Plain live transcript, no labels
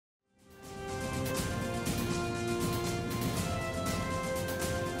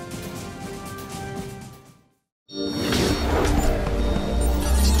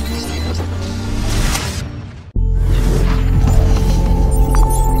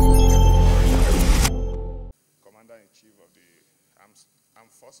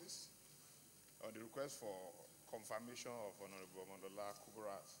request for confirmation of Honorable Omolola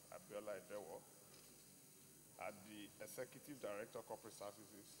Abiola Edewor as the Executive Director of Corporate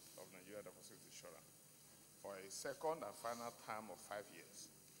Services of Nigerian Deposit Insurance for a second and final term of 5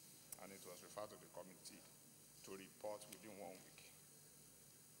 years, and it was referred to the committee to report within 1 week.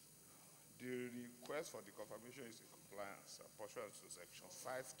 The request for the confirmation is in compliance pursuant to Section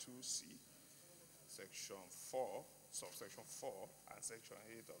 52C, Section 4, Subsection 4, and Section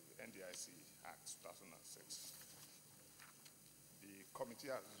 8 of the NDIC Act 2006. The committee,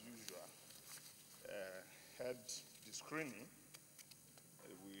 as usual, had the screening.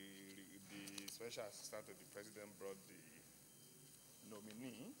 The Special Assistant to the President brought the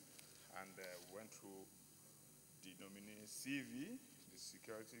nominee and went through the nominee CV, the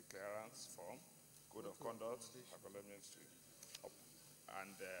security clearance form, code of conduct, acknowledgement,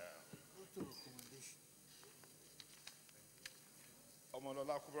 and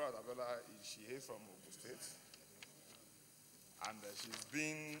Omolola Abiola, she hails from Ogun State, and she's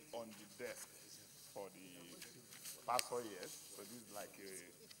been on the desk for the past 4 years, so this is like a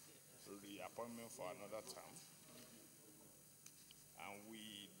reappointment for another term. And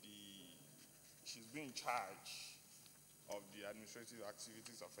she's been in charge of the administrative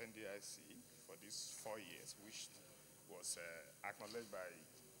activities of NDIC for these 4 years, which was acknowledged by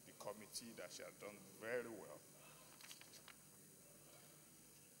the committee that she has done very well.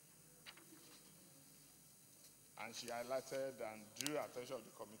 And she highlighted and drew attention of the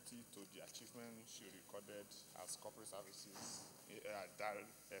committee to the achievement she recorded as Corporate Services,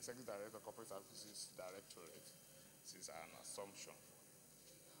 Executive Director of Corporate Services Directorate since an assumption.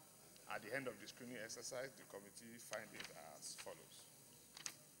 At the end of the screening exercise, the committee find it as follows.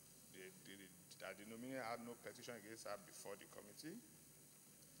 The nominee had no petition against her before the committee,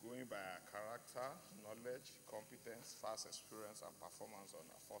 going by her character, knowledge, competence, past experience, and performance on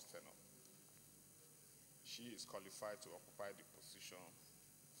her first tenure. She is qualified to occupy the position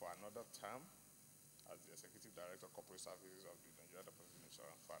for another term as the Executive Director of Corporate Services of the Nigerian Deposit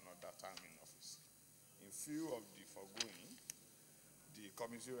Insurance for another term in office. In view of the foregoing, the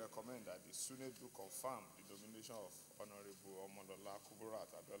committee recommends that the Senate do confirm the nomination of Honorable Omolola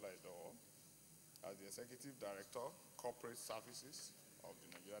Abiola Edewor as the Executive Director, Corporate Services of the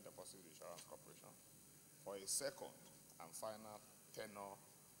Nigerian Deposit Insurance Corporation for a second and final tenure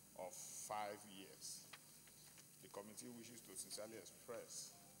of 5 years. The committee wishes to sincerely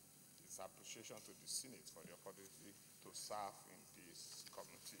express its appreciation to the Senate for the opportunity to serve in this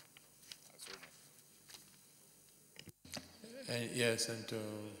committee. And so much. Yes, and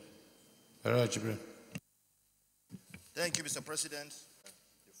Thank you, Mr. President.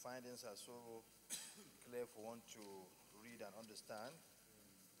 The findings are so clear for one to read and understand.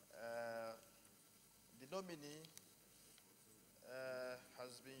 The nominee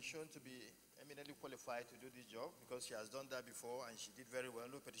has been shown to be eminently qualified to do this job because she has done that before and she did very well,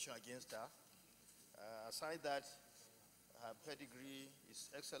 no petition against her. Aside that, her pedigree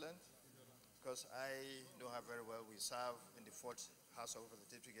is excellent because I know her very well. We serve in the 4th House of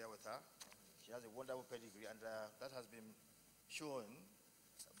Representatives together with her. She has a wonderful pedigree, and that has been shown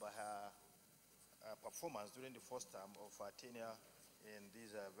by her performance during the first term of her tenure in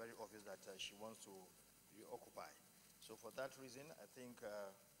this very office that she wants to reoccupy. So for that reason, I think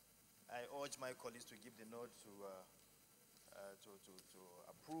I urge my colleagues to give the nod to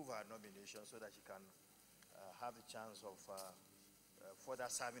approve her nomination so that she can have the chance of further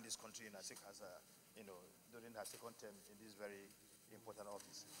serving this country in during her second term in this very important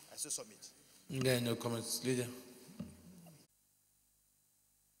office. I still submit. No comments, Leader.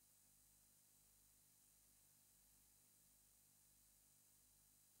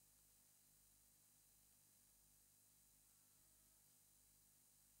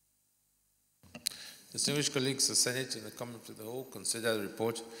 Distinguished colleagues, the Senate and the Committee of the Whole consider the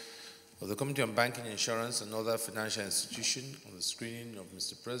report of the Committee on Banking, Insurance and Other Financial Institutions on the screening of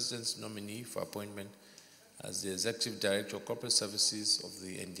Mr. President's nominee for appointment as the Executive Director of Corporate Services of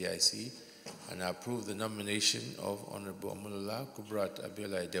the NDIC and approve the nomination of Honorable Omolola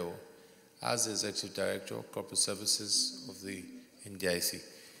Abiola Edewor as the Executive Director of Corporate Services of the NDIC.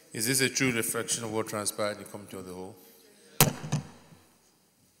 Is this a true reflection of what transpired in the Committee of the Whole?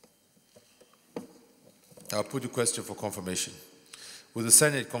 I'll put the question for confirmation. Will the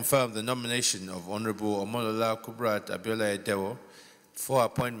Senate confirm the nomination of Honorable Omolola Abiola Edewor for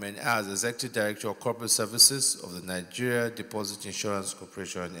appointment as Executive Director of Corporate Services of the Nigeria Deposit Insurance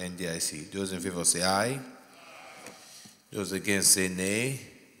Corporation, NDIC? Those in favor say aye. Those against say nay.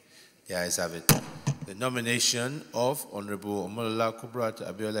 The ayes have it. The nomination of Honorable Omolola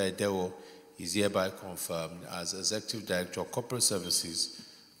Abiola Edewor is hereby confirmed as Executive Director of Corporate Services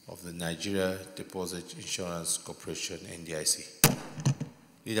of the Nigeria Deposit Insurance Corporation, NDIC.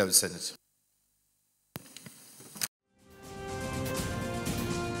 Leader of the Senate.